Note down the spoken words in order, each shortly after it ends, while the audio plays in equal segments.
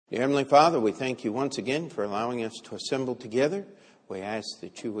Dear Heavenly Father, we thank you once again for allowing us to assemble together. We ask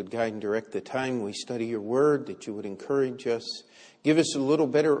that you would guide and direct the time we study your word, that you would encourage us, give us a little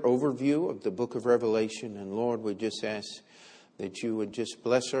better overview of the book of Revelation. And Lord, we just ask that you would just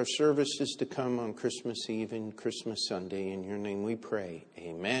bless our services to come on Christmas Eve and Christmas Sunday. In your name we pray.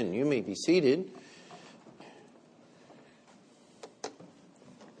 Amen. You may be seated.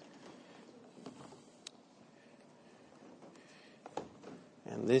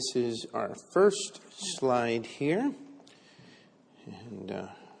 And this is our first slide here. And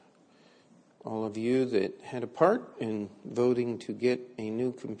all of you that had a part in voting to get a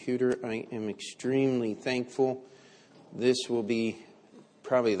new computer, I am extremely thankful. This will be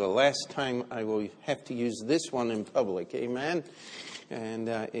probably the last time I will have to use this one in public. Amen. And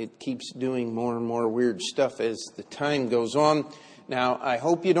it keeps doing more and more weird stuff as the time goes on. Now, I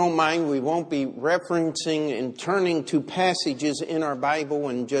hope you don't mind. We won't be referencing and turning to passages in our Bible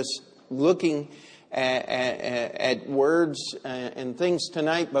and just looking at words and things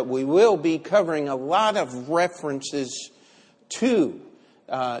tonight, but we will be covering a lot of references to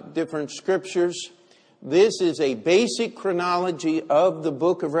different scriptures. This is a basic chronology of the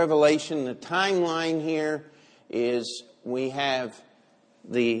book of Revelation. The timeline here is we have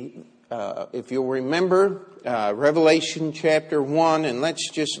if you'll remember, Revelation chapter 1, and let's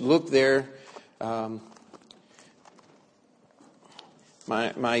just look there.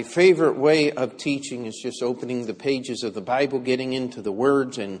 My favorite way of teaching is just opening the pages of the Bible, getting into the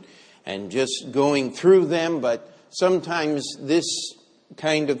words and just going through them. But sometimes this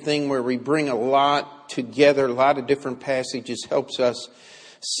kind of thing where we bring a lot together, a lot of different passages, helps us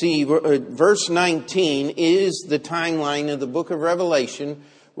see. Verse 19 is the timeline of the book of Revelation.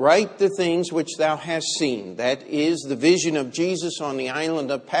 Write the things which thou hast seen. That is the vision of Jesus on the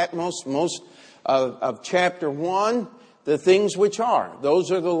island of Patmos, most of chapter 1. The things which are. Those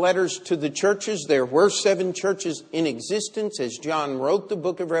are the letters to the churches. There were 7 churches in existence as John wrote the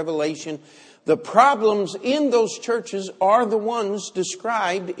book of Revelation. The problems in those churches are the ones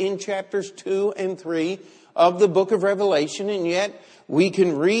described in chapters 2 and 3 of the book of Revelation. And yet we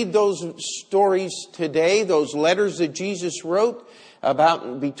can read those stories today, those letters that Jesus wrote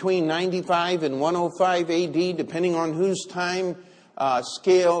about between 95 and 105 AD, depending on whose time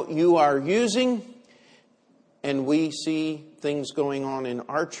scale you are using. And we see things going on in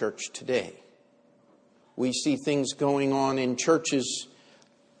our church today. We see things going on in churches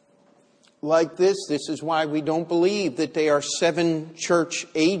like this. This is why we don't believe that they are 7 church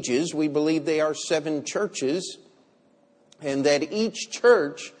ages. We believe they are 7 churches. And that each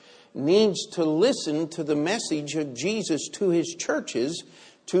church needs to listen to the message of Jesus to his churches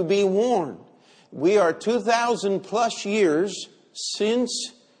to be warned. We are 2,000 plus years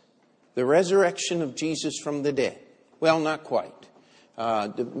since the resurrection of Jesus from the dead. Well, not quite.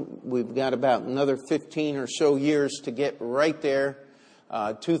 We've got about another 15 or so years to get right there.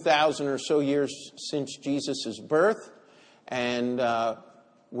 2,000 or so years since Jesus' birth. And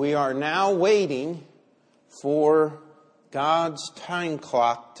we are now waiting for God's time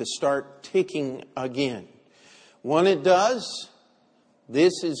clock to start ticking again. When it does,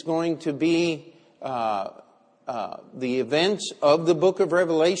 this is going to be the events of the book of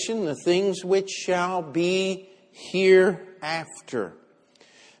Revelation, the things which shall be hereafter.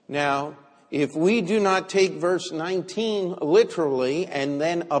 Now, if we do not take verse 19 literally and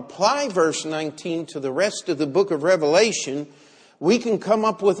then apply verse 19 to the rest of the book of Revelation, we can come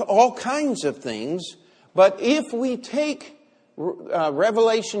up with all kinds of things. But if we take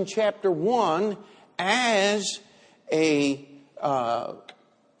Revelation chapter 1 as a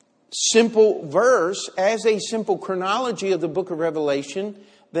simple verse, as a simple chronology of the book of Revelation,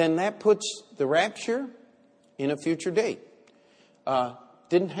 then that puts the rapture in a future date.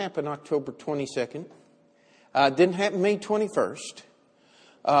 Didn't happen October 22nd. Didn't happen May 21st.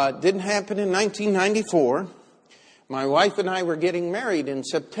 Didn't happen in 1994. My wife and I were getting married in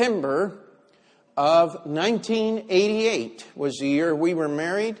September of 1988 was the year we were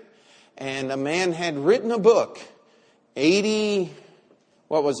married. And a man had written a book,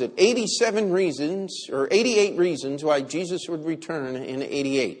 87 reasons or 88 reasons why Jesus would return in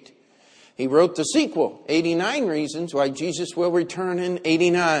 88. He wrote the sequel, 89 reasons why Jesus will return in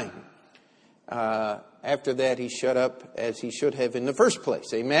 89. After that, he shut up as he should have in the first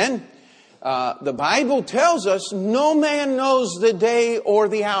place. Amen? The Bible tells us no man knows the day or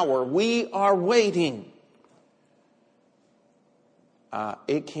the hour. We are waiting.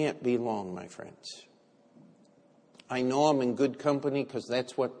 It can't be long, my friends. I know I'm in good company because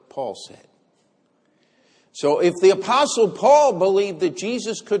that's what Paul said. So if the Apostle Paul believed that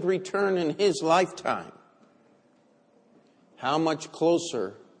Jesus could return in his lifetime, how much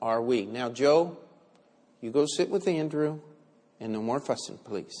closer are we. Now, Joe, you go sit with Andrew, and no more fussing,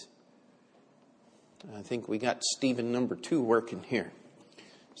 please. I think we got Stephen number 2 working here.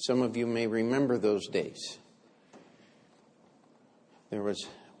 Some of you may remember those days. There was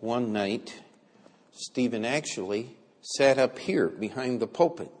one night, Stephen actually sat up here behind the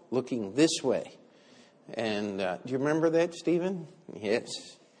pulpit, looking this way. And do you remember that, Stephen? Yes.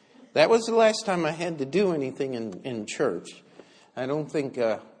 That was the last time I had to do anything in church. I don't think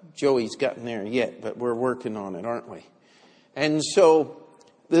Joey's gotten there yet, but we're working on it, aren't we? And so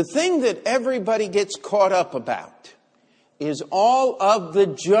the thing that everybody gets caught up about is all of the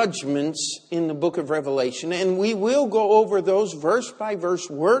judgments in the book of Revelation. And we will go over those verse by verse,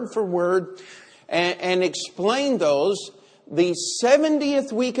 word for word, and explain those. The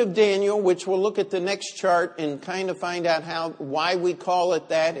 70th week of Daniel, which we'll look at the next chart and kind of find out why we call it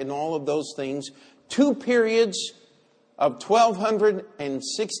that and all of those things. 2 periods of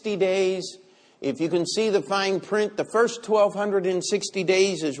 1,260 days. If you can see the fine print, the first 1,260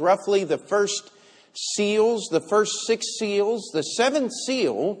 days is roughly the first seals, the first 6 seals. The 7th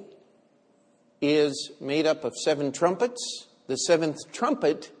seal is made up of 7 trumpets. The 7th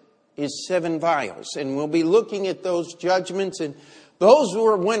trumpet is 7 vials. And we'll be looking at those judgments. And those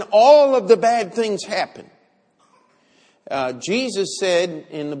were when all of the bad things happen. Jesus said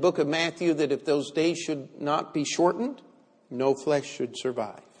in the book of Matthew that if those days should not be shortened, no flesh should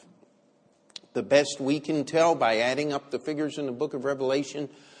survive. The best we can tell by adding up the figures in the book of Revelation,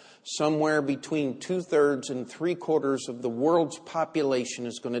 somewhere between 2/3 and 3/4 of the world's population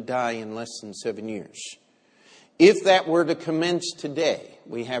is going to die in less than 7 years. If that were to commence today,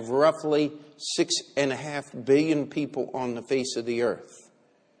 we have roughly 6.5 billion people on the face of the earth.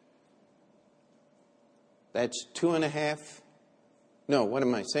 That's 2.5. No, what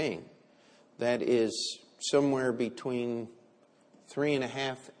am I saying? That is somewhere between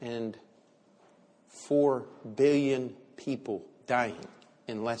 3.5 and 4 billion people dying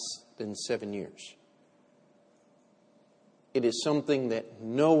in less than 7 years. It is something that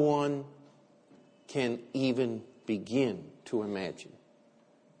no one can even begin to imagine.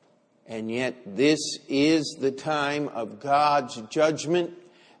 And yet this is the time of God's judgment.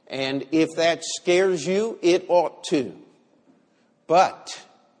 And if that scares you, it ought to. But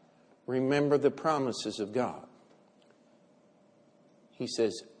remember the promises of God. He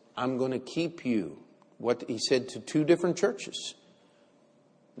says, I'm going to keep you. What he said to 2 different churches.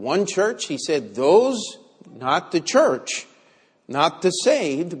 One church, he said, those, not the church, not the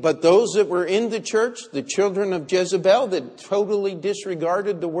saved, but those that were in the church, the children of Jezebel that totally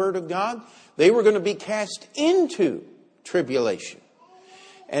disregarded the word of God, they were going to be cast into tribulation.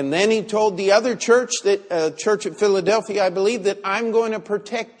 And then he told the other church, that church at Philadelphia, I believe, that I'm going to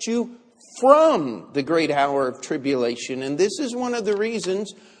protect you from the great hour of tribulation. And this is one of the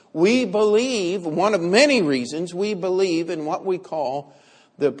reasons we believe, one of many reasons we believe in what we call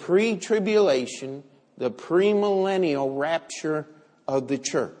the pre-tribulation, the premillennial rapture of the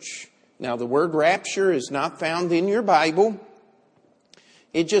church. Now, the word rapture is not found in your Bible.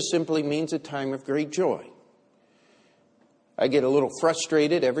 It just simply means a time of great joy. I get a little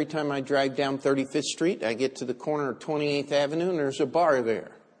frustrated every time I drive down 35th Street. I get to the corner of 28th Avenue and there's a bar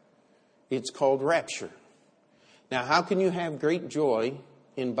there. It's called Rapture. Now, how can you have great joy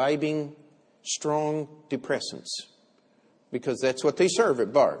imbibing strong depressants? Because that's what they serve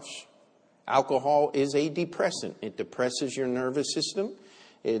at bars. Alcohol is a depressant. It depresses your nervous system.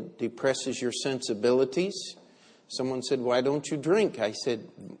 It depresses your sensibilities. Someone said, why don't you drink? I said,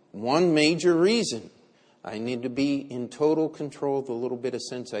 one major reason. I need to be in total control of the little bit of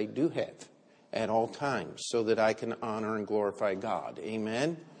sense I do have at all times so that I can honor and glorify God.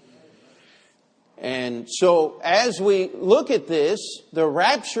 Amen? And so as we look at this, the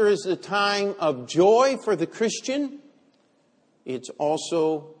rapture is the time of joy for the Christian. It's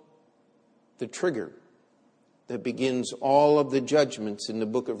also the trigger that begins all of the judgments in the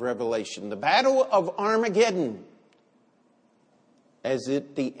book of Revelation. The battle of Armageddon, as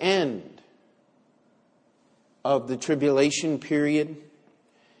at the end of the tribulation period,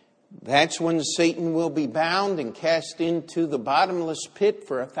 that's when Satan will be bound and cast into the bottomless pit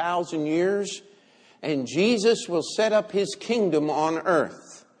for 1,000 years. And Jesus will set up his kingdom on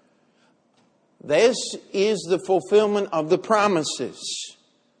earth. This is the fulfillment of the promises.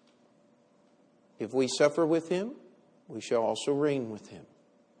 If we suffer with him, we shall also reign with him.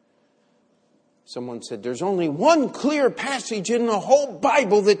 Someone said, there's only one clear passage in the whole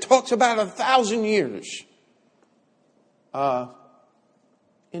Bible that talks about 1,000 years.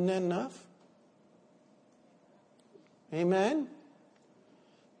 Isn't that enough? Amen?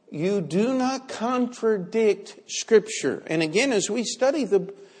 You do not contradict Scripture. And again, as we study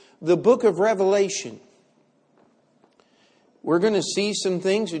the the book of Revelation, we're going to see some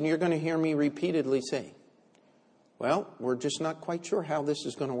things, and you're going to hear me repeatedly say, well, we're just not quite sure how this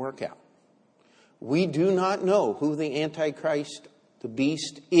is going to work out. We do not know who the Antichrist, the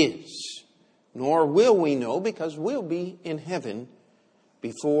beast, is. Nor will we know, because we'll be in heaven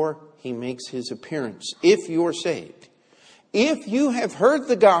before he makes his appearance, if you're saved. If you have heard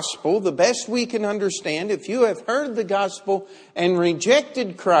the gospel, the best we can understand, if you have heard the gospel and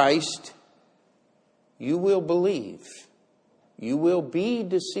rejected Christ, you will believe. You will be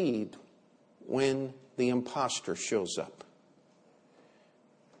deceived when the impostor shows up.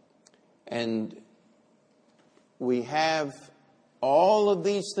 And we have all of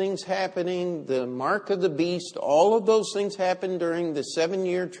these things happening, the mark of the beast, all of those things happen during the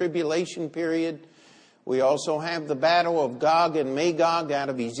 7-year tribulation period. We also have the battle of Gog and Magog out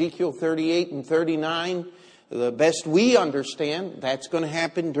of Ezekiel 38 and 39. The best we understand, that's going to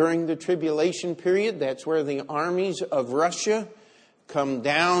happen during the tribulation period. That's where the armies of Russia come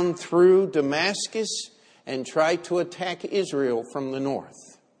down through Damascus and try to attack Israel from the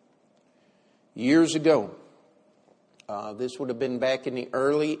north. Years ago, this would have been back in the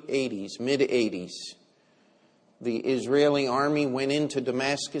early 80s, mid-80s. The Israeli army went into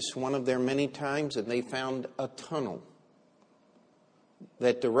Damascus one of their many times, and they found a tunnel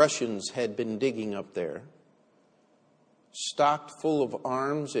that the Russians had been digging up there, stocked full of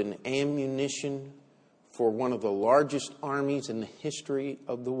arms and ammunition for one of the largest armies in the history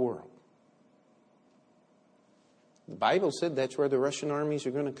of the world. The Bible said that's where the Russian armies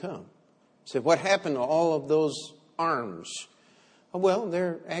are going to come. Said, what happened to all of those arms? Well,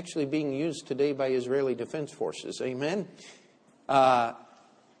 they're actually being used today by Israeli Defense Forces. Amen? And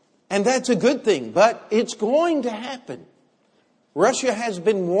that's a good thing, but it's going to happen. Russia has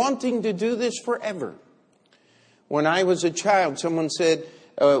been wanting to do this forever. When I was a child, someone said,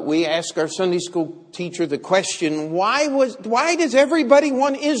 we asked our Sunday school teacher the question, why does everybody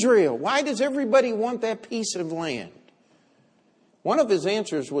want Israel? Why does everybody want that piece of land? One of his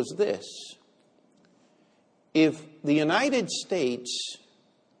answers was this. If the United States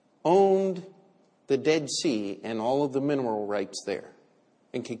owned the Dead Sea and all of the mineral rights there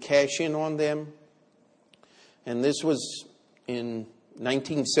and could cash in on them, and this was in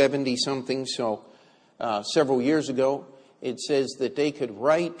 1970 something, so several years ago, it says that they could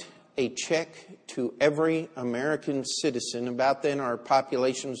write a check to every American citizen. About then our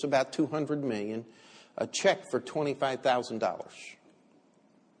population was about 200 million, a check for $25,000.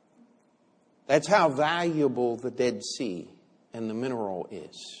 That's how valuable the Dead Sea and the mineral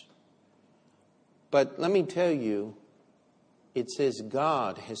is. But let me tell you, it says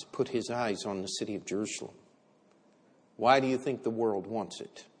God has put his eyes on the city of Jerusalem. Why do you think the world wants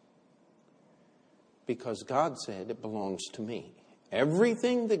it? Because God said it belongs to me.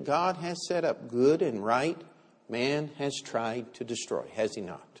 Everything that God has set up, good and right, man has tried to destroy, has he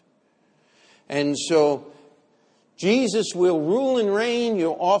not? And so Jesus will rule and reign.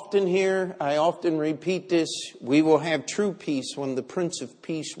 You'll often hear, I often repeat this, we will have true peace when the Prince of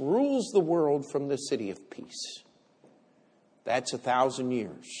Peace rules the world from the city of peace. That's 1,000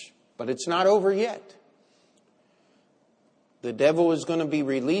 years. But it's not over yet. The devil is going to be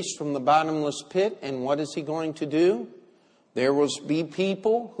released from the bottomless pit, and what is he going to do? There will be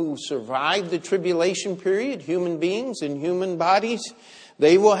people who survive the tribulation period, human beings in human bodies.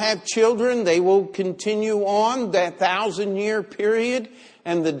 They will have children. They will continue on that 1,000-year period.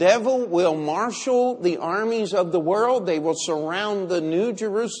 And the devil will marshal the armies of the world. They will surround the New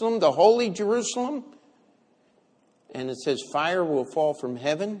Jerusalem, the Holy Jerusalem. And it says fire will fall from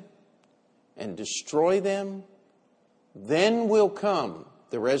heaven and destroy them. Then will come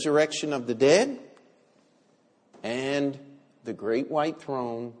the resurrection of the dead and the great white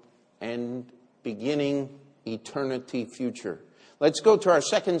throne and beginning eternity future. Let's go to our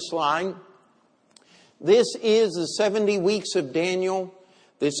second slide. This is the 70 weeks of Daniel.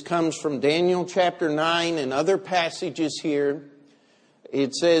 This comes from Daniel chapter 9 and other passages here.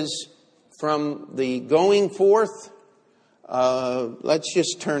 It says from the going forth, let's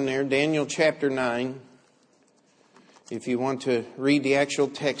just turn there, Daniel chapter 9. If you want to read the actual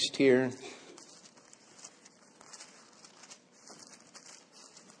text here.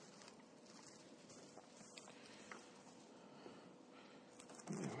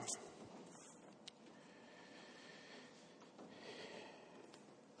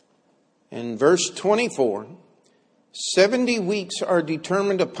 In verse 24, 70 weeks are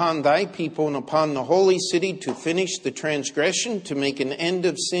determined upon thy people and upon the holy city to finish the transgression, to make an end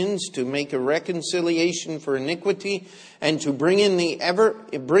of sins, to make a reconciliation for iniquity, and to bring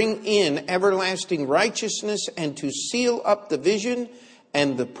in everlasting righteousness, and to seal up the vision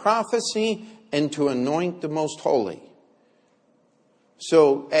and the prophecy, and to anoint the most holy.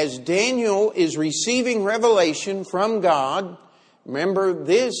 So as Daniel is receiving revelation from God, remember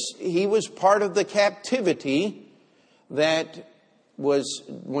this, he was part of the captivity that was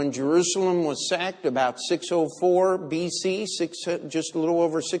when Jerusalem was sacked about 604 BC, just a little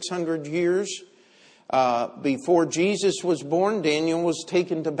over 600 years before Jesus was born. Daniel was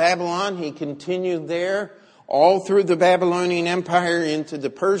taken to Babylon. He continued there all through the Babylonian Empire into the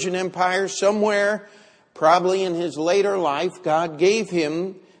Persian Empire. Somewhere, probably in his later life, God gave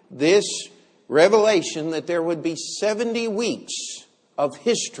him this revelation that there would be 70 weeks of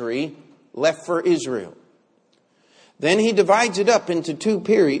history left for Israel. Then he divides it up into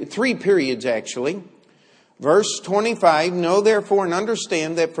three periods actually. Verse 25, know therefore and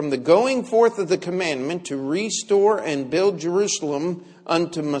understand that from the going forth of the commandment to restore and build Jerusalem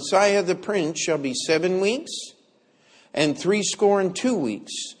unto Messiah the Prince shall be 7 weeks, and 62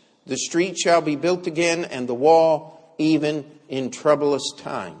 weeks. The street shall be built again, and the wall even in troublous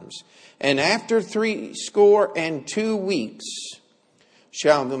times. And after 62 weeks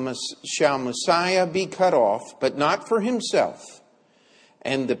shall Messiah be cut off, but not for himself.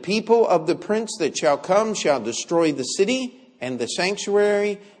 And the people of the prince that shall come shall destroy the city and the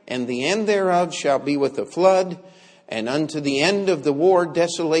sanctuary, and the end thereof shall be with a flood. And unto the end of the war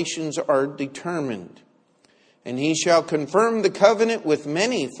desolations are determined. And he shall confirm the covenant with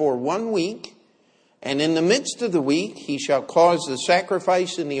many for 1 week. And in the midst of the week he shall cause the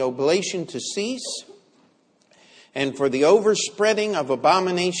sacrifice and the oblation to cease. And for the overspreading of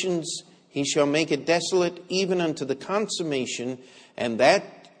abominations he shall make it desolate even unto the consummation. And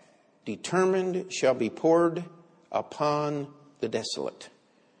that determined shall be poured upon the desolate.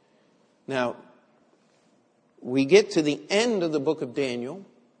 Now, we get to the end of the book of Daniel,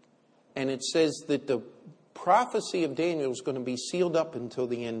 and it says that the prophecy of Daniel is going to be sealed up until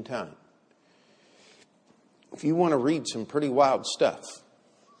the end time. If you want to read some pretty wild stuff,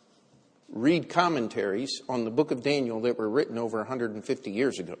 read commentaries on the book of Daniel that were written over 150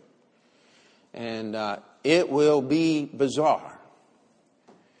 years ago. And it will be bizarre.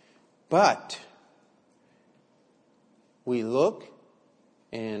 But we look,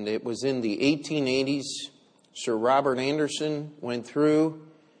 and it was in the 1880s, Sir Robert Anderson went through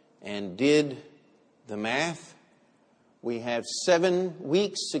and did the math. We have 7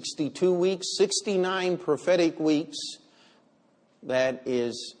 weeks, 62 weeks, 69 prophetic weeks. That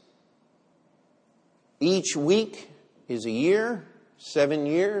is, each week is a year, 7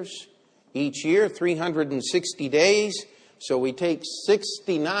 years. Each year, 360 days. So we take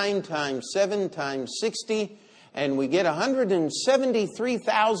 69 times 7 times 60, and we get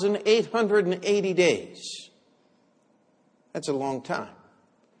 173,880 days. That's a long time.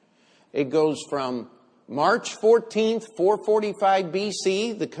 It goes from March 14th, 445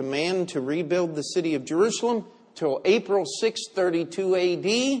 BC, the command to rebuild the city of Jerusalem, till April 6th, 32 AD,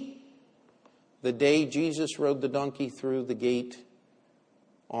 the day Jesus rode the donkey through the gate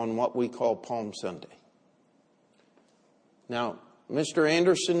on what we call Palm Sunday. Now, Mr.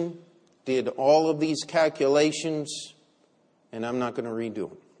 Anderson did all of these calculations, and I'm not going to redo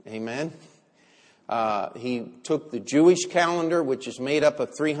them. Amen? He took the Jewish calendar, which is made up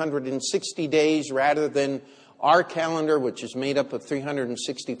of 360 days, rather than our calendar, which is made up of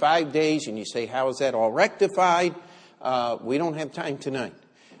 365 days. And you say, how is that all rectified? We don't have time tonight.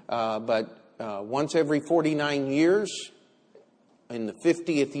 But once every 49 years, in the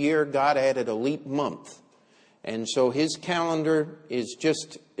 50th year, God added a leap month. And so his calendar is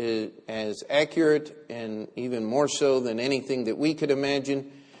just as accurate and even more so than anything that we could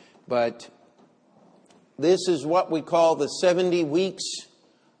imagine. But this is what we call the 70 weeks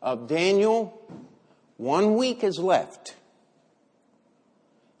of Daniel. 1 week is left.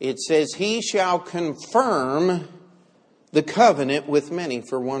 It says, he shall confirm the covenant with many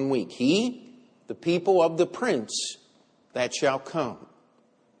for 1 week. He, the people of the prince that shall come.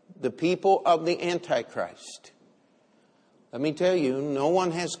 The people of the Antichrist. Let me tell you, no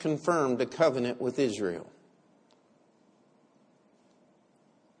one has confirmed a covenant with Israel.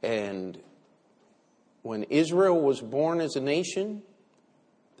 And when Israel was born as a nation,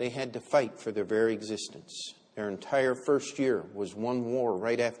 they had to fight for their very existence. Their entire first year was one war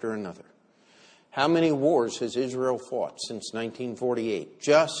right after another. How many wars has Israel fought since 1948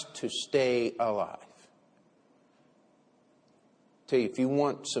 just to stay alive? Tell you, if you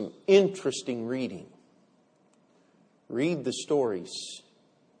want some interesting reading, read the stories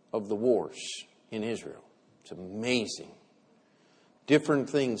of the wars in Israel. It's amazing. Different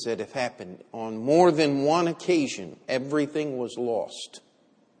things that have happened. On more than one occasion, everything was lost.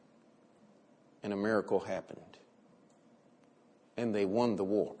 And a miracle happened. and they won the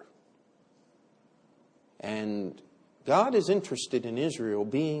war. And God is interested in Israel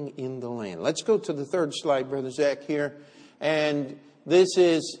being in the land. Let's go to the third slide, Brother Zach, here. And this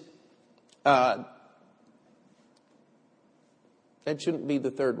is, that shouldn't be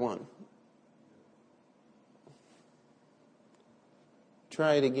the third one.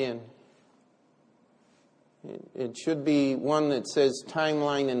 Try it again. It should be one that says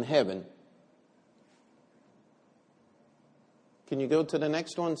timeline in heaven. Can you go to the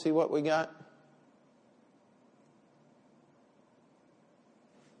next one, see what we got?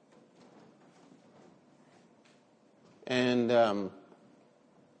 And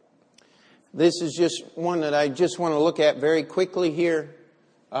this is just one that I just want to look at very quickly here.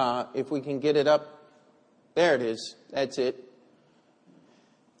 If we can get it up. There it is. That's it.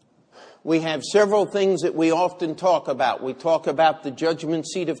 We have several things that we often talk about. We talk about the judgment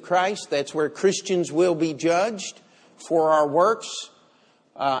seat of Christ. That's where Christians will be judged for our works.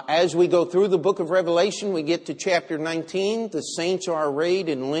 As we go through the book of Revelation, we get to chapter 19. The saints are arrayed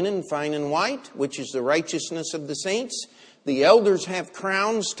in linen, fine and white, which is the righteousness of the saints. The elders have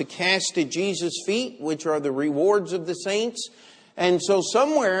crowns to cast at Jesus' feet, which are the rewards of the saints. And so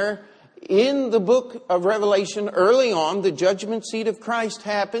somewhere in the book of Revelation, early on, the judgment seat of Christ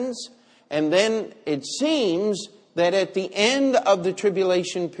happens. And then it seems that at the end of the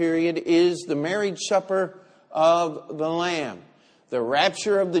tribulation period is the marriage supper of the Lamb. The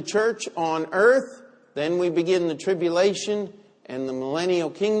rapture of the church on earth. Then we begin the tribulation and the millennial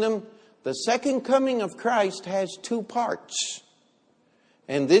kingdom. The second coming of Christ has two parts.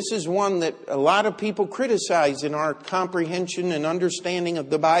 And this is one that a lot of people criticize in our comprehension and understanding of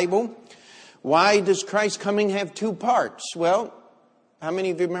the Bible. Why does Christ's coming have two parts? Well, how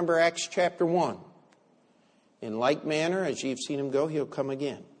many of you remember Acts chapter 1? In like manner, as you've seen him go, he'll come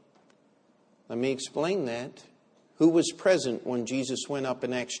again. Let me explain that. Who was present when Jesus went up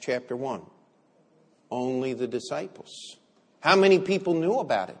in Acts chapter 1? Only the disciples. How many people knew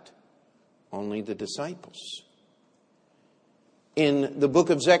about it? Only the disciples. In the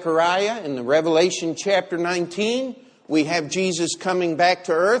book of Zechariah, in the Revelation chapter 19, we have Jesus coming back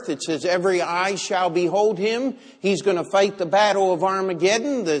to earth. It says, every eye shall behold him. He's going to fight the battle of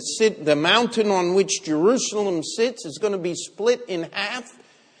Armageddon. The mountain on which Jerusalem sits is going to be split in half.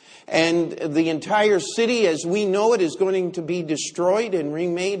 And the entire city, as we know it, is going to be destroyed and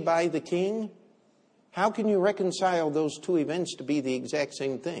remade by the king. How can you reconcile those two events to be the exact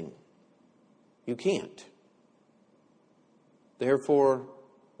same thing? You can't. Therefore,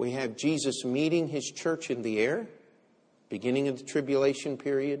 we have Jesus meeting his church in the air, beginning of the tribulation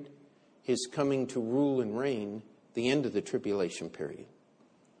period, his coming to rule and reign, the end of the tribulation period.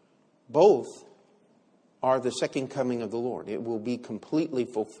 Both are the second coming of the Lord. It will be completely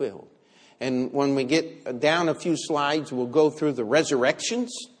fulfilled. And when we get down a few slides, we'll go through the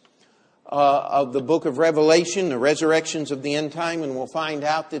resurrections of the book of Revelation, the resurrections of the end time, and we'll find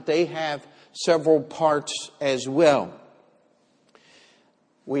out that they have several parts as well.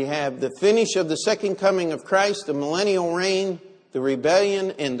 We have the finish of the second coming of Christ, the millennial reign, the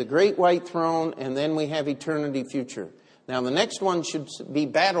rebellion, and the great white throne, and then we have eternity future. Now, the next one should be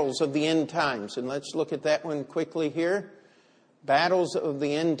battles of the end times. And let's look at that one quickly here. Battles of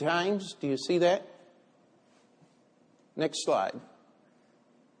the end times. Do you see that? Next slide.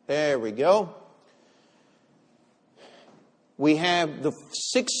 There we go. We have the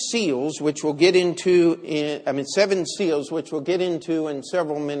 6 seals, which we'll get into, 7 seals, which we'll get into in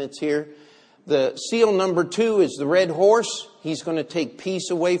several minutes here. The seal number 2 is the red horse. He's going to take peace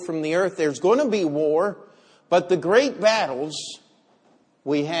away from the earth. There's going to be war. But the great battles,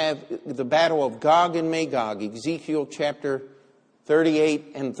 we have the battle of Gog and Magog, Ezekiel chapter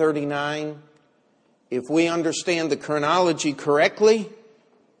 38 and 39. If we understand the chronology correctly,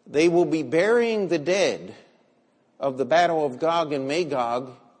 they will be burying the dead of the battle of Gog and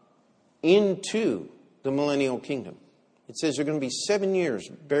Magog into the millennial kingdom. It says they're going to be 7 years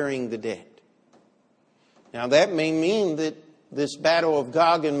burying the dead. Now that may mean that this battle of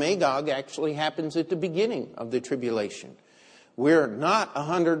Gog and Magog actually happens at the beginning of the tribulation. We're not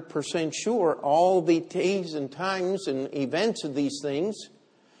 100% sure all the days and times and events of these things.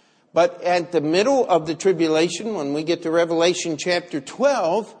 But at the middle of the tribulation, when we get to Revelation chapter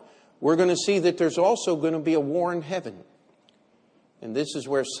 12, we're going to see that there's also going to be a war in heaven. And this is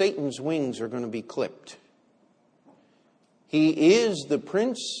where Satan's wings are going to be clipped. He is the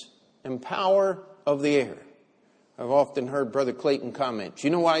prince and power of the air. I've often heard Brother Clayton comment,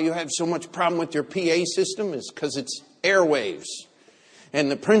 you know why you have so much problem with your PA system? It's because it's airwaves. And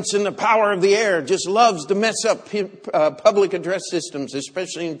the prince and the power of the air just loves to mess up public address systems,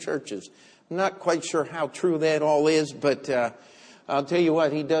 especially in churches. I'm not quite sure how true that all is, but I'll tell you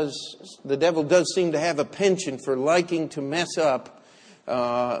what, the devil does seem to have a penchant for liking to mess up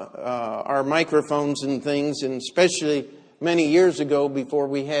our microphones and things, and especially many years ago, before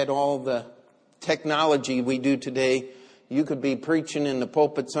we had all the technology we do today. You could be preaching in the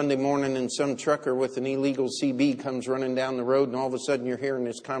pulpit Sunday morning and some trucker with an illegal CB comes running down the road, and all of a sudden you're hearing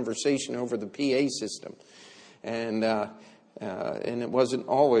this conversation over the PA system. And it wasn't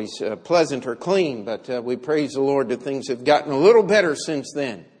always pleasant or clean, but we praise the Lord that things have gotten a little better since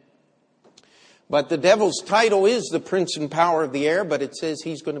then. But the devil's title is the prince and power of the air, but it says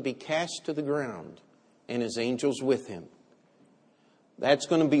he's going to be cast to the ground and his angels with him. That's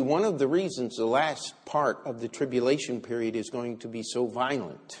going to be one of the reasons the last part of the tribulation period is going to be so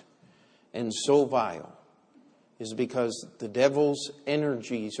violent and so vile, is because the devil's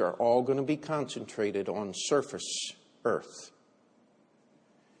energies are all going to be concentrated on surface earth.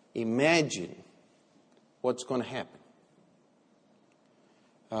 Imagine what's going to happen.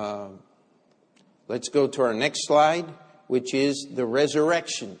 Let's go to our next slide, which is the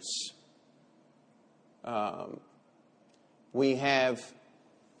resurrections. We have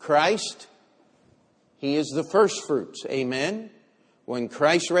Christ. He is the first fruits. Amen. When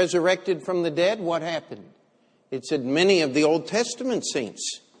Christ resurrected from the dead, what happened? It said many of the Old Testament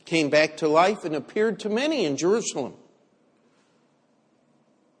saints came back to life and appeared to many in Jerusalem.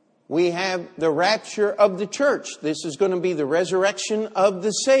 We have the rapture of the church. This is going to be the resurrection of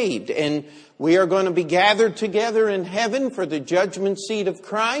the saved. And we are going to be gathered together in heaven for the judgment seat of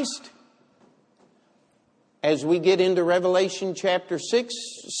Christ. As we get into Revelation chapter 6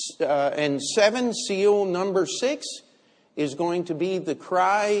 and 7, seal number 6 is going to be the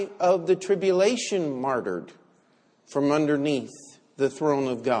cry of the tribulation martyred from underneath the throne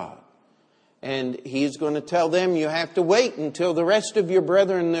of God. And he's going to tell them, you have to wait until the rest of your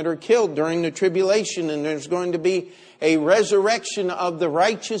brethren that are killed during the tribulation. And there's going to be a resurrection of the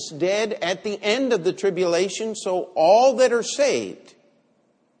righteous dead at the end of the tribulation. So all that are saved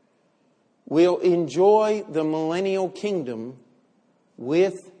will enjoy the millennial kingdom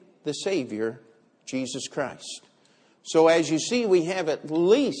with the Savior, Jesus Christ. So as you see, we have at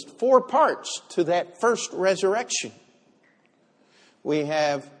least 4 parts to that first resurrection. We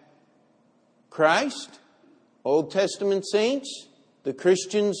have Christ, Old Testament saints, the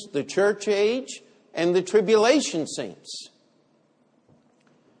Christians, the church age, and the tribulation saints.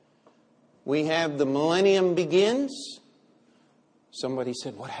 We have the millennium begins. Somebody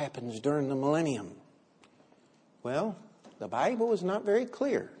said, what happens during the millennium? Well, the Bible is not very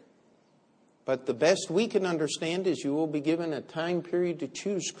clear. But the best we can understand is you will be given a time period to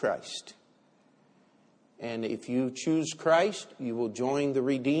choose Christ. And if you choose Christ, you will join the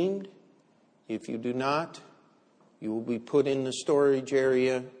redeemed. If you do not, you will be put in the storage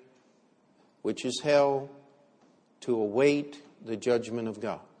area, which is hell, to await the judgment of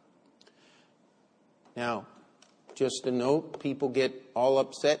God. Now, just a note, people get all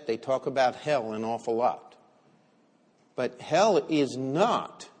upset. They talk about hell an awful lot. But hell is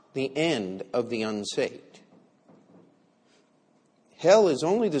not the end of the unsaved. Hell is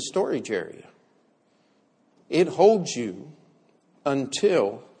only the storage area. It holds you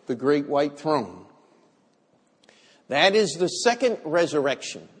until the great white throne. That is the second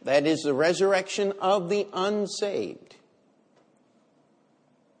resurrection. That is the resurrection of the unsaved.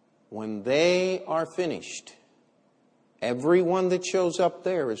 When they are finished, everyone that shows up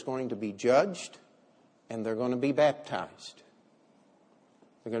there is going to be judged, and they're going to be baptized.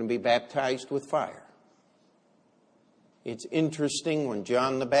 They're going to be baptized with fire. It's interesting when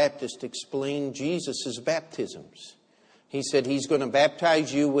John the Baptist explained Jesus' baptisms. He said he's going to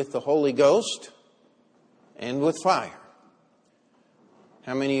baptize you with the Holy Ghost and with fire.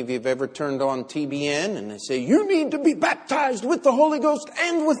 How many of you have ever turned on TBN and they say, you need to be baptized with the Holy Ghost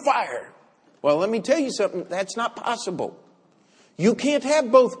and with fire? Well, let me tell you something. That's not possible. You can't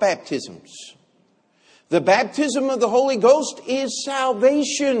have both baptisms. The baptism of the Holy Ghost is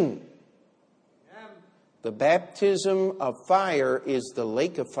salvation. The baptism of fire is the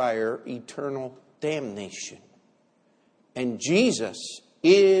lake of fire, eternal damnation. And Jesus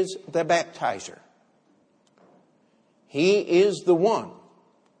is the baptizer. He is the one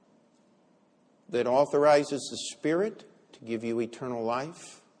that authorizes the Spirit to give you eternal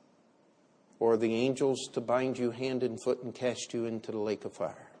life, or the angels to bind you hand and foot and cast you into the lake of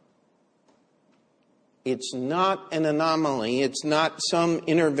fire. It's not an anomaly. It's not some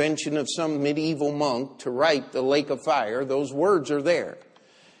intervention of some medieval monk to write the lake of fire. Those words are there.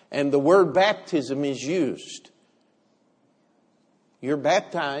 And the word baptism is used. You're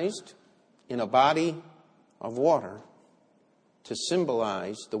baptized in a body of water to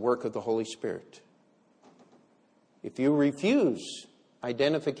symbolize the work of the Holy Spirit. If you refuse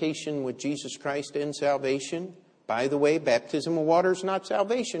identification with Jesus Christ and salvation, by the way, baptism of water is not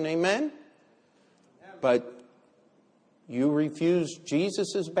salvation, amen? But you refuse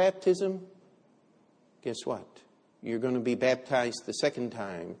Jesus' baptism, guess what? You're going to be baptized the second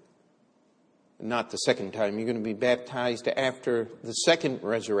time. Not the second time. You're going to be baptized after the second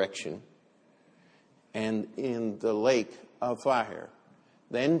resurrection and in the lake of fire.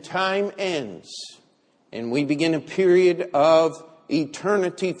 Then time ends and we begin a period of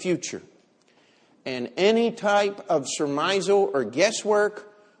eternity future. And any type of surmisal or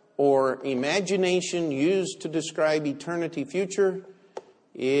guesswork or imagination used to describe eternity future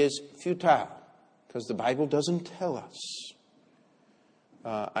is futile, because the Bible doesn't tell us.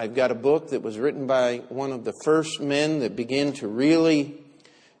 I've got a book that was written by one of the first men that began to really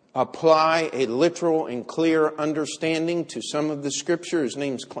apply a literal and clear understanding to some of the Scripture. His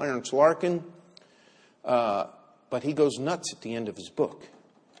name's Clarence Larkin. But he goes nuts at the end of his book.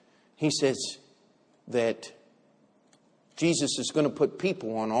 He says that Jesus is going to put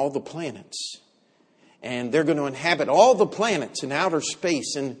people on all the planets. And they're going to inhabit all the planets in outer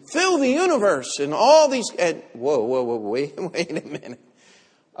space and fill the universe and all these... wait a minute.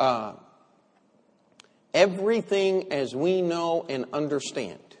 Everything as we know and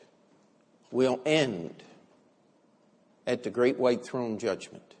understand will end at the great white throne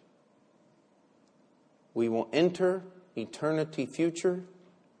judgment. We will enter eternity future,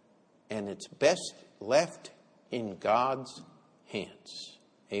 and it's best left in God's hands.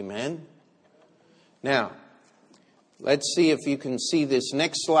 Amen? Now, let's see if you can see this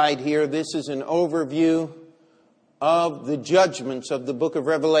next slide here. This is an overview of the judgments of the book of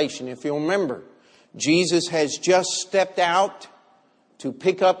Revelation. If you'll remember, Jesus has just stepped out to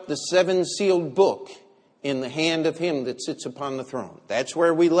pick up the seven-sealed book in the hand of him that sits upon the throne. That's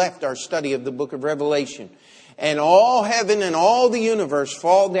where we left our study of the book of Revelation. And all heaven and all the universe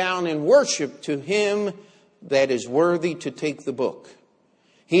fall down and worship to him that is worthy to take the book.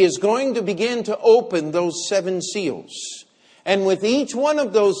 He is going to begin to open those seven seals. And with each one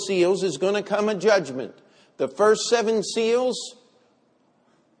of those seals is going to come a judgment. The first six seals,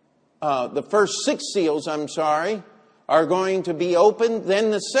 are going to be opened.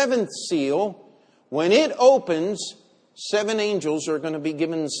 Then the seventh seal, when it opens, seven angels are going to be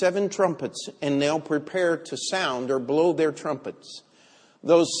given seven trumpets, and they'll prepare to sound or blow their trumpets.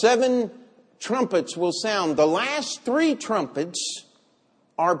 Those seven trumpets will sound. The last three trumpets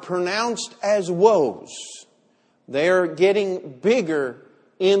are pronounced as woes. They're getting bigger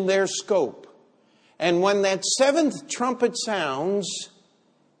in their scope. And when that seventh trumpet sounds,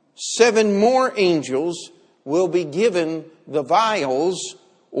 seven more angels will be given the vials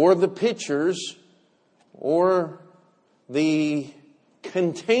or the pitchers or the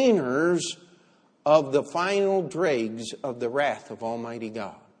containers of the final dregs of the wrath of Almighty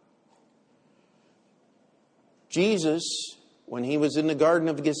God. Jesus, when he was in the Garden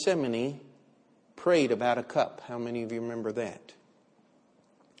of Gethsemane, prayed about a cup. How many of you remember that?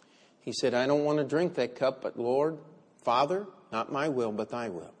 He said, I don't want to drink that cup, but Lord, Father, not my will, but thy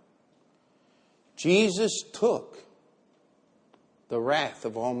will. Jesus took the wrath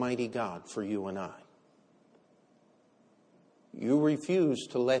of Almighty God for you and I. You refuse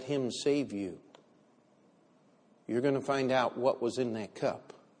to let him save you. You're going to find out what was in that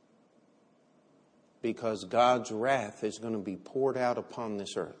cup. Because God's wrath is going to be poured out upon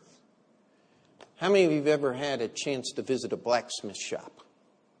this earth. How many of you have ever had a chance to visit a blacksmith shop?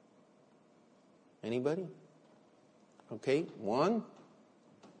 Anybody? Okay, one.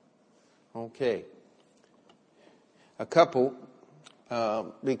 Okay. A couple.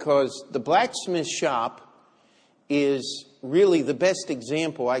 Because the blacksmith shop is really the best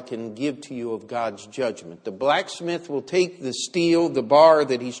example I can give to you of God's judgment. The blacksmith will take the steel, the bar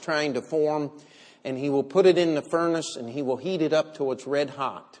that he's trying to form, and he will put it in the furnace and he will heat it up till it's red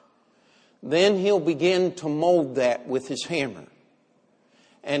hot. Then he'll begin to mold that with his hammer.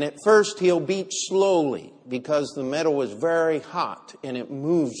 And at first he'll beat slowly because the metal is very hot and it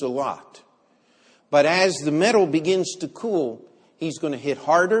moves a lot. But as the metal begins to cool, he's going to hit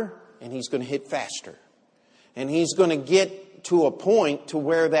harder and he's going to hit faster. And he's going to get to a point to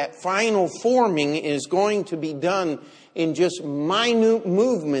where that final forming is going to be done in just minute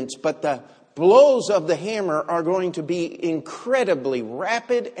movements, but the blows of the hammer are going to be incredibly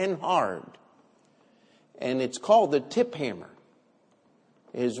rapid and hard. And it's called the tip hammer.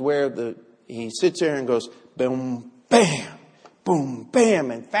 Is where he sits there and goes boom, bam, boom, bam,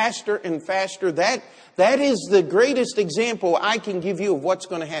 and faster and faster. That is the greatest example I can give you of what's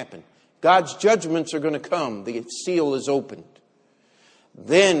going to happen. God's judgments are going to come. The seal is opened.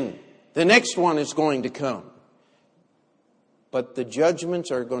 Then the next one is going to come. But the judgments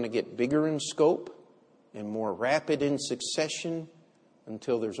are going to get bigger in scope and more rapid in succession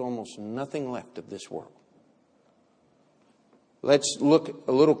until there's almost nothing left of this world. Let's look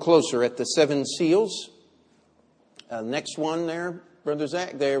a little closer at the 7 seals. Next one there, Brother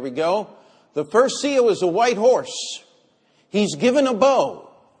Zach. There we go. The first seal is a white horse. He's given a bow,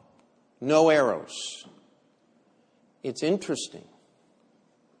 no arrows. It's interesting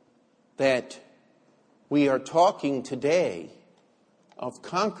that we are talking today of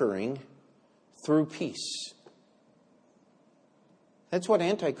conquering through peace. That's what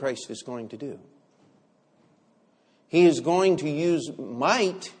Antichrist is going to do. He is going to use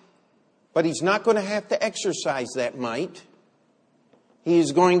might, but he's not going to have to exercise that might. He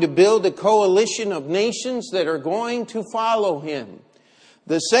is going to build a coalition of nations that are going to follow him.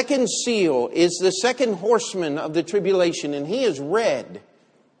 The second seal is the second horseman of the tribulation, and he is red.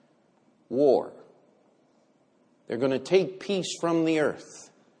 War. They're going to take peace from the earth.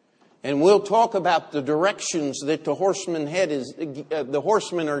 And we'll talk about the directions that the horsemen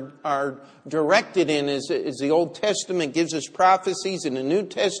are directed in as the Old Testament gives us prophecies in the New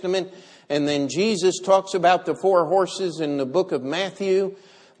Testament. And then Jesus talks about the 4 horses in the book of Matthew.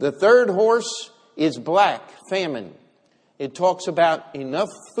 The third horse is black, famine. It talks about enough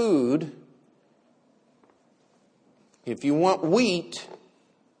food. If you want wheat,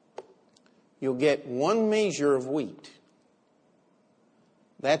 you'll get 1 measure of wheat.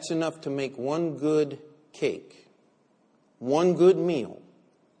 That's enough to make 1 good cake, 1 good meal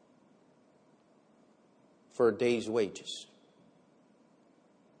for a day's wages.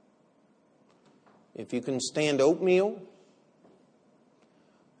 If you can stand oatmeal,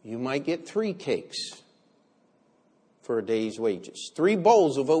 you might get 3 cakes for a day's wages. 3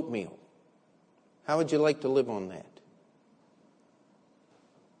 bowls of oatmeal. How would you like to live on that?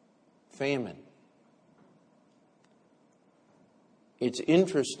 Famine. It's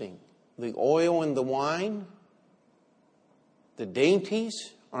interesting. The oil and the wine, the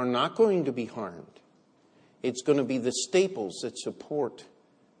dainties, are not going to be harmed. It's going to be the staples that support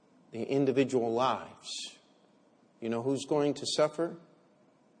the individual lives. You know who's going to suffer?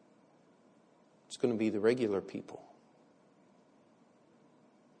 It's going to be the regular people.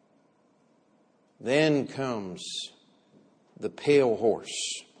 Then comes the pale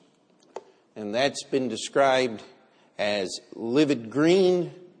horse. And that's been described as livid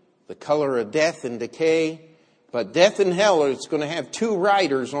green, the color of death and decay. But death and hell is going to have 2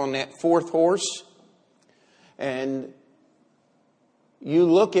 riders on that 4th horse. And you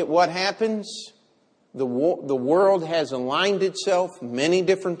look at what happens. The world has aligned itself many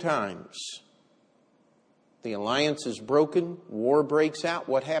different times. The alliance is broken. War breaks out.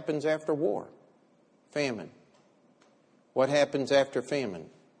 What happens after war? Famine. What happens after famine?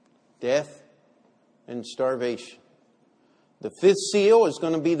 Death and starvation. The 5th seal is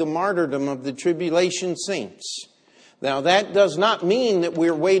going to be the martyrdom of the tribulation saints. Now, that does not mean that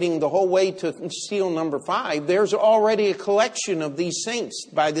we're waiting the whole way to seal number 5. There's already a collection of these saints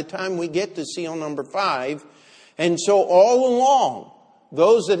by the time we get to seal number 5. And so all along,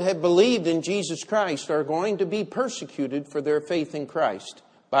 those that have believed in Jesus Christ are going to be persecuted for their faith in Christ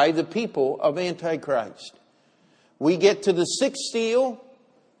by the people of Antichrist. We get to the 6th seal,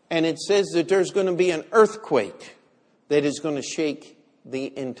 and it says that there's going to be an earthquake that is going to shake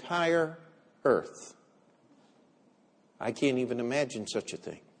the entire earth. I can't even imagine such a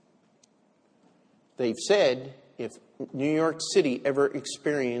thing. They've said if New York City ever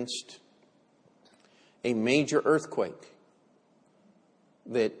experienced a major earthquake,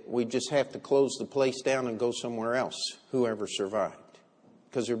 that we just have to close the place down and go somewhere else, whoever survived.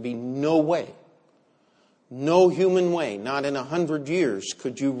 Because there'd be no way, no human way, not in 100 years,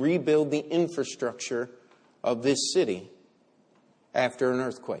 could you rebuild the infrastructure of this city after an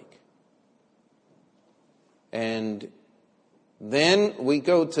earthquake. And then we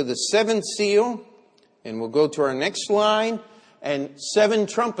go to the 7th seal, and we'll go to our next line, and 7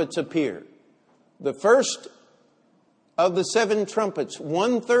 trumpets appear. The first of the 7 trumpets,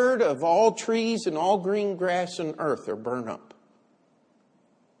 1/3 of all trees and all green grass and earth are burned up.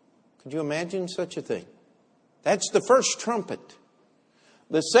 Could you imagine such a thing? That's the first trumpet.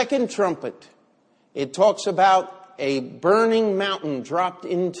 The second trumpet, it talks about a burning mountain dropped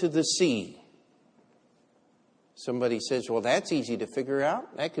into the sea. Somebody says, well, that's easy to figure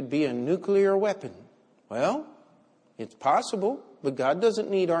out. That could be a nuclear weapon. Well, it's possible, but God doesn't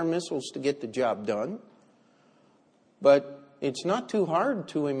need our missiles to get the job done. But it's not too hard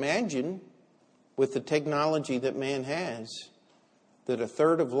to imagine, with the technology that man has, that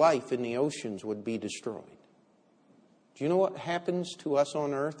 1/3 of life in the oceans would be destroyed. Do you know what happens to us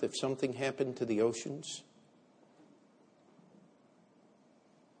on earth if something happened to the oceans?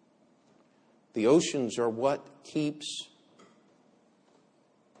 The oceans are what keeps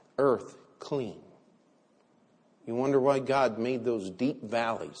earth clean. You wonder why God made those deep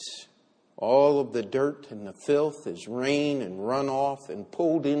valleys. All of the dirt and the filth is rain and run off and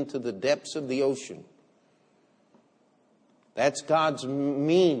pulled into the depths of the ocean. That's God's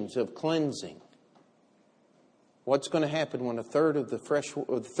means of cleansing. What's going to happen when a third of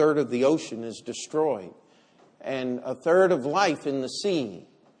the ocean is destroyed and a third of life in the sea?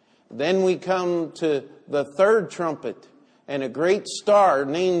 Then we come to the third trumpet, and a great star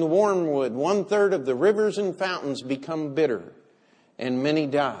named Wormwood. 1/3 of the rivers and fountains become bitter, and many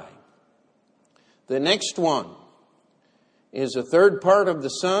die. The next one is a third part of the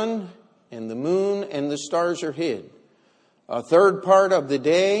sun and the moon and the stars are hid. A third part of the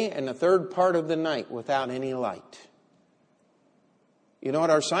day and a third part of the night without any light. You know what?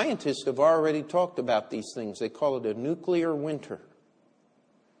 Our scientists have already talked about these things. They call it a nuclear winter.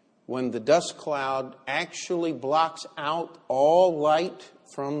 When the dust cloud actually blocks out all light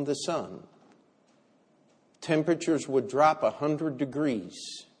from the sun, temperatures would drop 100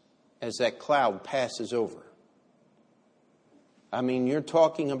 degrees as that cloud passes over. I mean, you're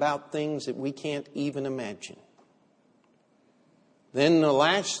talking about things that we can't even imagine. Then the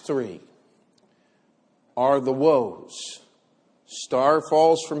last three are the woes. Star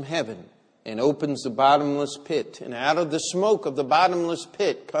falls from heaven and opens the bottomless pit. And out of the smoke of the bottomless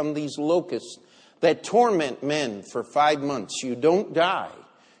pit come these locusts that torment men for 5 months. You don't die.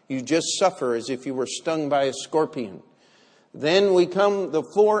 You just suffer as if you were stung by a scorpion. Then we come the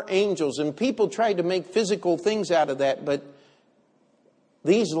 4 angels. And people try to make physical things out of that. But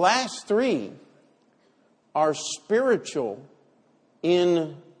these last 3 are spiritual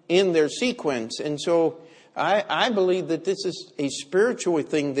in their sequence. And so I believe that this is a spiritual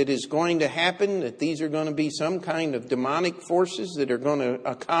thing that is going to happen, that these are going to be some kind of demonic forces that are going to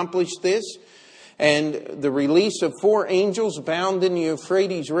accomplish this. And the release of 4 angels bound in the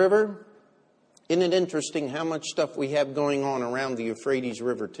Euphrates River. Isn't it interesting how much stuff we have going on around the Euphrates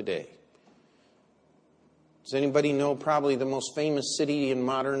River today? Does anybody know probably the most famous city in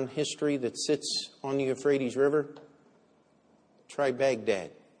modern history that sits on the Euphrates River? Try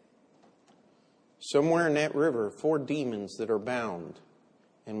Baghdad. Somewhere in that river, 4 demons that are bound.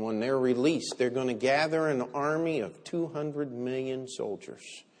 And when they're released, they're going to gather an army of 200 million soldiers.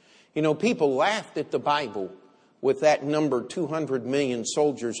 You know, people laughed at the Bible with that number, 200 million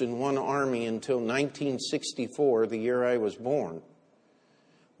soldiers in one army, until 1964, the year I was born,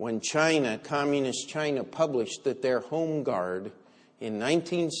 when China, communist China, published that their home guard in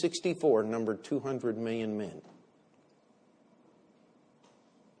 1964 numbered 200 million men.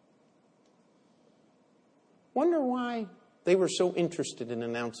 Wonder why they were so interested in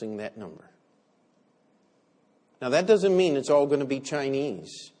announcing that number. Now, that doesn't mean it's all going to be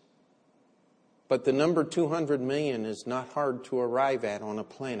Chinese. But the number 200 million is not hard to arrive at on a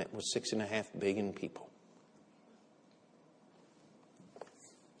planet with 6.5 billion people.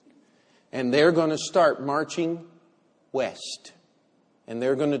 And they're going to start marching west. And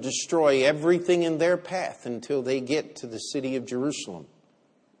they're going to destroy everything in their path until they get to the city of Jerusalem.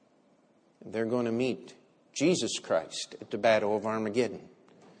 And they're going to meet Jesus Christ at the Battle of Armageddon.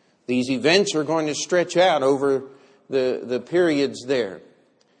 These events are going to stretch out over the periods there.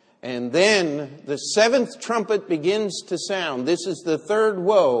 And then the 7th trumpet begins to sound. This is the 3rd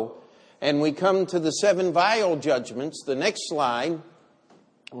woe. And we come to the 7 vial judgments. The next slide.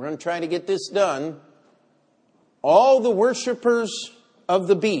 We're going to try to get this done. All the worshipers of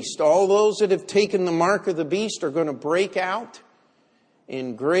the beast, all those that have taken the mark of the beast, are going to break out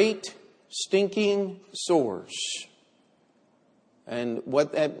in great stinking sores. And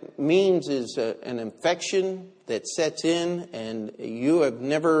what that means is an infection that sets in, and you have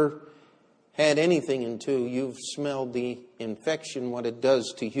never had anything until you've smelled the infection, what it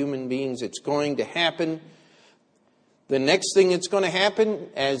does to human beings. It's going to happen. The next thing that's going to happen,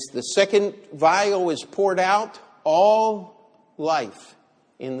 as the 2nd vial is poured out, all life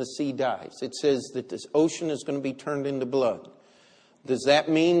in the sea dies. It says that this ocean is going to be turned into blood. Does that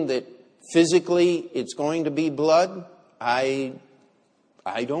mean that physically it's going to be blood? I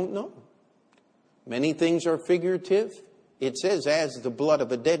don't know. Many things are figurative. It says, as the blood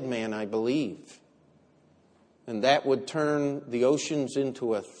of a dead man, I believe. And that would turn the oceans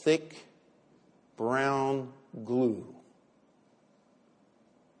into a thick, brown glue.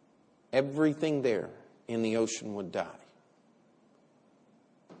 Everything there in the ocean would die.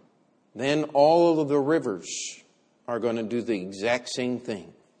 Then all of the rivers are going to do the exact same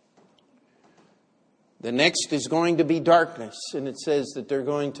thing. The next is going to be darkness, and it says that they're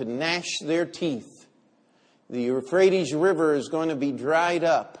going to gnash their teeth. The Euphrates River is going to be dried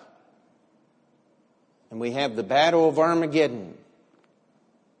up. And we have the Battle of Armageddon,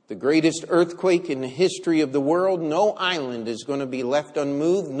 the greatest earthquake in the history of the world. No island is going to be left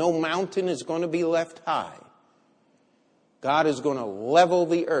unmoved. No mountain is going to be left high. God is going to level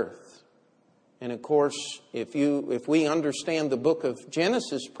the earth. And of course, if we understand the book of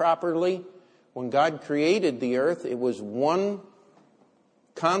Genesis properly, when God created the earth, it was one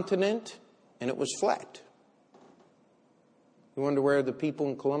continent and it was flat. You wonder where the people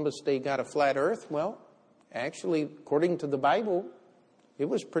in Columbus, they got a flat earth? Well, actually, according to the Bible, it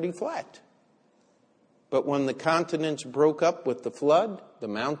was pretty flat. But when the continents broke up with the flood, the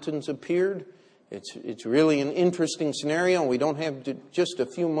mountains appeared. It's really an interesting scenario. We don't have just a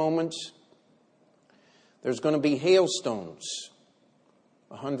few moments. There's going to be hailstones,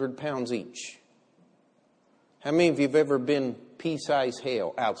 100 pounds each. How many of you have ever been pea-sized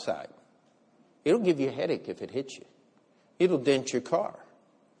hail outside? It'll give you a headache if it hits you. It'll dent your car.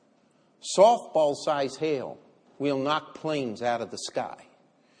 Softball-sized hail will knock planes out of the sky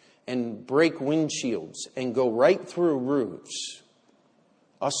and break windshields and go right through roofs.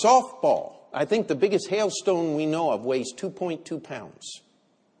 A softball, I think the biggest hailstone we know of, weighs 2.2 pounds.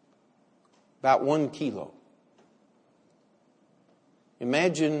 About 1 kilo.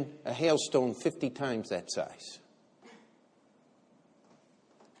 Imagine a hailstone 50 times that size.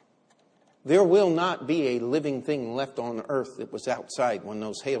 There will not be a living thing left on earth that was outside when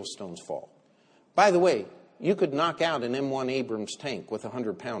those hailstones fall. By the way, you could knock out an M1 Abrams tank with a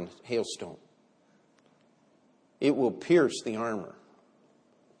 100-pound hailstone. It will pierce the armor.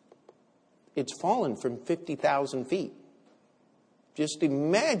 It's fallen from 50,000 feet. Just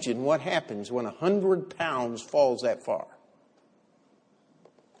imagine what happens when 100 pounds falls that far.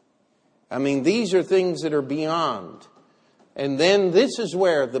 I mean, these are things that are beyond. And then this is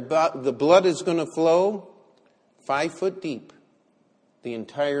where the blood is going to flow 5 foot deep. The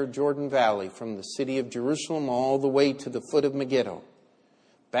entire Jordan Valley from the city of Jerusalem all the way to the foot of Megiddo.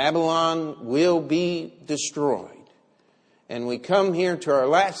 Babylon will be destroyed. And we come here to our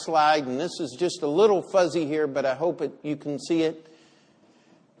last slide, and this is just a little fuzzy here, but I hope you can see it.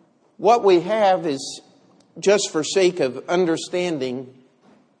 What we have is, just for sake of understanding,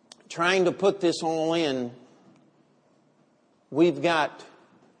 trying to put this all in, we've got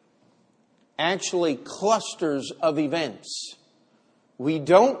actually clusters of events. We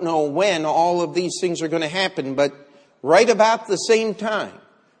don't know when all of these things are going to happen, but right about the same time,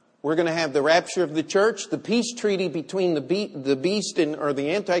 we're going to have the rapture of the church, the peace treaty between the beast or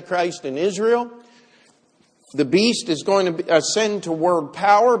the Antichrist and Israel. The beast is going to ascend to world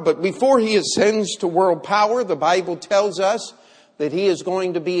power, but before he ascends to world power, the Bible tells us that he is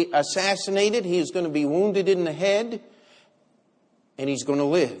going to be assassinated, he is going to be wounded in the head, and he's going to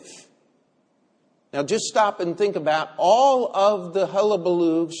live. Now just stop and think about all of the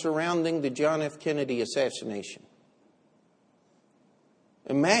hullabaloo surrounding the John F. Kennedy assassination.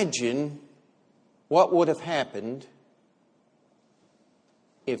 Imagine what would have happened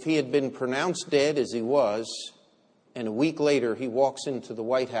if he had been pronounced dead as he was, and a week later he walks into the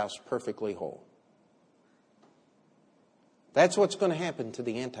White House perfectly whole. That's what's going to happen to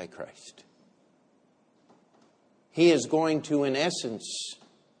the Antichrist. He is going to, in essence,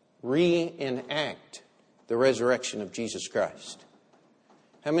 reenact the resurrection of Jesus Christ.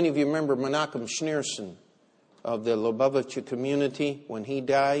 How many of you remember Menachem Schneerson of the Lubavitcher community when he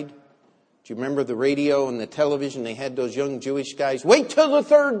died? Do you remember the radio and the television? They had those young Jewish guys, wait till the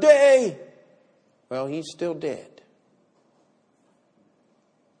third day. Well, he's still dead.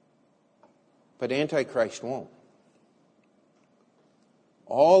 But Antichrist won't.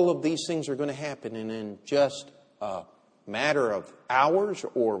 All of these things are going to happen, and in just a matter of hours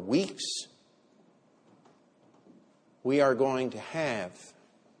or weeks, we are going to have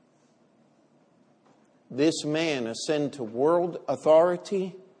this man ascend to world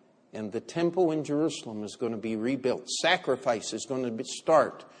authority, and the temple in Jerusalem is going to be rebuilt. Sacrifice is going to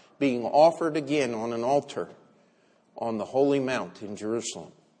start being offered again on an altar on the Holy Mount in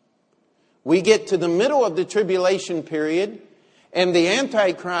Jerusalem. We get to the middle of the tribulation period, and the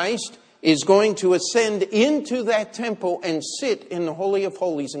Antichrist is going to ascend into that temple and sit in the Holy of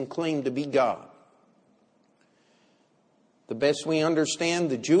Holies and claim to be God. The best we understand,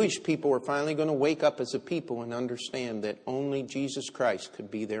 the Jewish people are finally going to wake up as a people and understand that only Jesus Christ could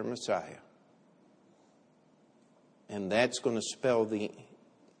be their Messiah. And that's going to spell the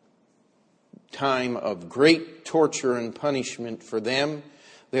time of great torture and punishment for them.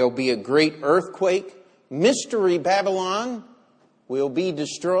 There'll be a great earthquake. Mystery Babylon will be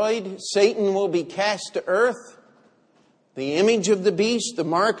destroyed. Satan will be cast to earth. The image of the beast, the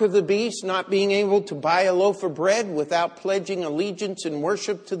mark of the beast, not being able to buy a loaf of bread without pledging allegiance and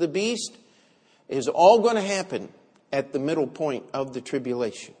worship to the beast. is all going to happen at the middle point of the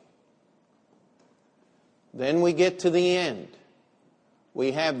tribulation. Then we get to the end.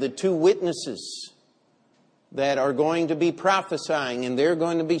 We have the two witnesses that are going to be prophesying, and they're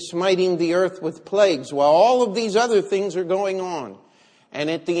going to be smiting the earth with plagues while all of these other things are going on. And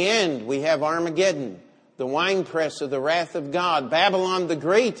at the end, we have Armageddon, the winepress of the wrath of God. Babylon the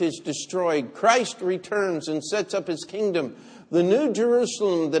Great is destroyed. Christ returns and sets up his kingdom. The New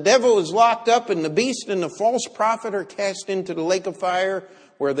Jerusalem, the devil is locked up, and the beast and the false prophet are cast into the lake of fire,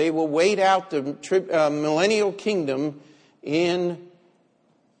 where they will wait out the millennial kingdom and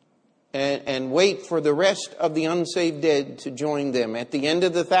wait for the rest of the unsaved dead to join them. At the end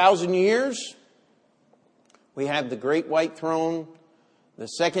of the 1,000 years, we have the great white throne, the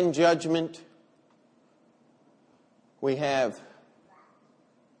second judgment. We have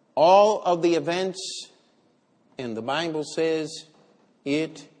all of the events, and the Bible says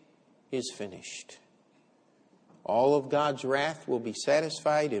it is finished. All of God's wrath will be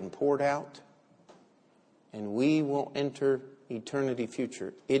satisfied and poured out, and we will enter eternity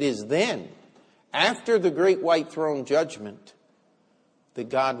future. It is then, after the great white throne judgment, that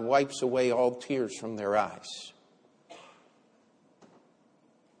God wipes away all tears from their eyes.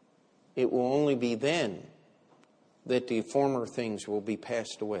 It will only be then that the former things will be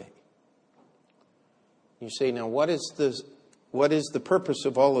passed away. You say, now what is the purpose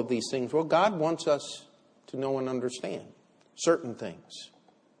of all of these things? Well, God wants us to know and understand certain things.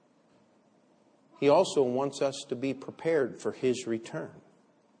 He also wants us to be prepared for his return.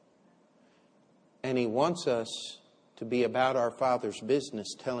 And he wants us to be about our Father's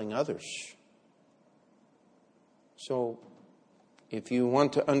business, telling others. So, if you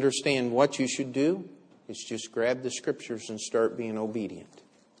want to understand what you should do, it's just grab the scriptures and start being obedient.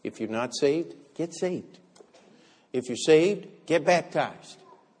 If you're not saved, get saved. If you're saved, get baptized.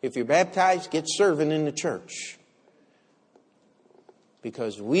 If you're baptized, get serving in the church.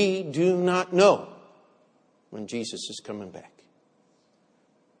 Because we do not know when Jesus is coming back.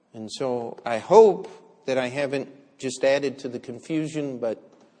 And so I hope that I haven't just added to the confusion, but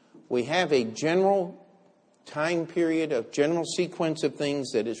we have a general time period, a general sequence of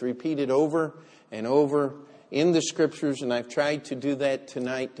things that is repeated over and over in the scriptures, and I've tried to do that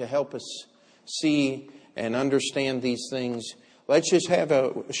tonight to help us see and understand these things. Let's just have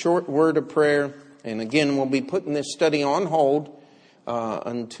a short word of prayer, and again, we'll be putting this study on hold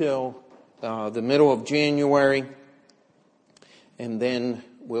until the middle of January, and then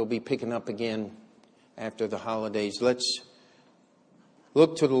we'll be picking up again after the holidays. Let's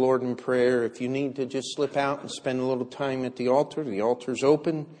look to the Lord in prayer. If you need to just slip out and spend a little time at the altar's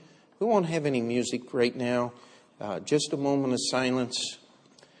open. We won't have any music right now. Just a moment of silence.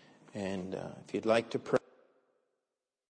 And if you'd like to pray.